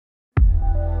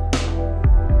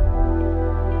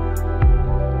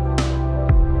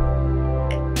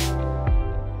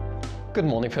Good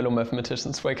morning, fellow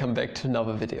mathematicians. Welcome back to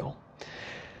another video.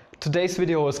 Today's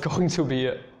video is going to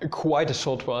be quite a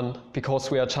short one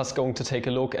because we are just going to take a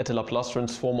look at the Laplace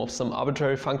transform of some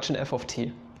arbitrary function f of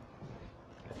t.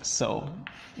 So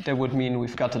that would mean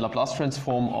we've got the Laplace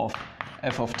transform of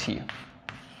f of t.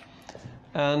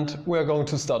 And we're going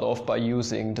to start off by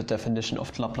using the definition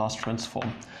of the Laplace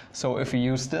transform. So if we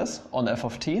use this on f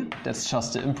of t, that's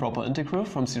just the improper integral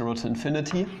from 0 to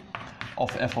infinity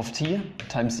of f of t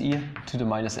times e to the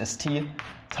minus st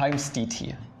times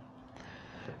dt.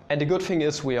 And the good thing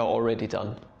is we are already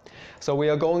done. So we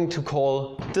are going to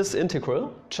call this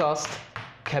integral just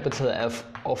capital F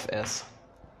of s.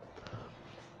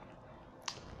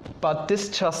 But this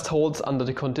just holds under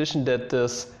the condition that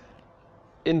this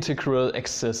integral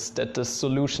exists, that the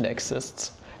solution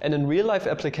exists. And in real life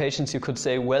applications you could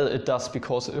say, well, it does,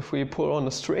 because if we pull on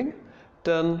a string,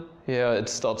 then it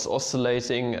starts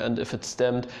oscillating, and if it's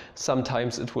damped,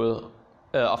 sometimes it will,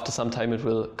 after some time it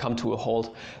will come to a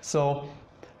halt. So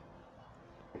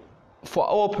for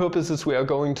our purposes we are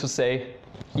going to say,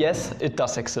 yes, it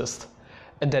does exist.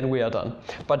 And then we are done.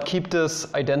 But keep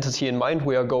this identity in mind,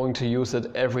 we are going to use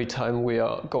it every time we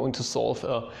are going to solve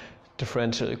a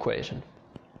differential equation.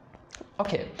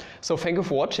 Okay, so thank you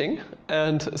for watching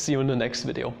and see you in the next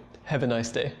video. Have a nice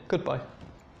day. Goodbye.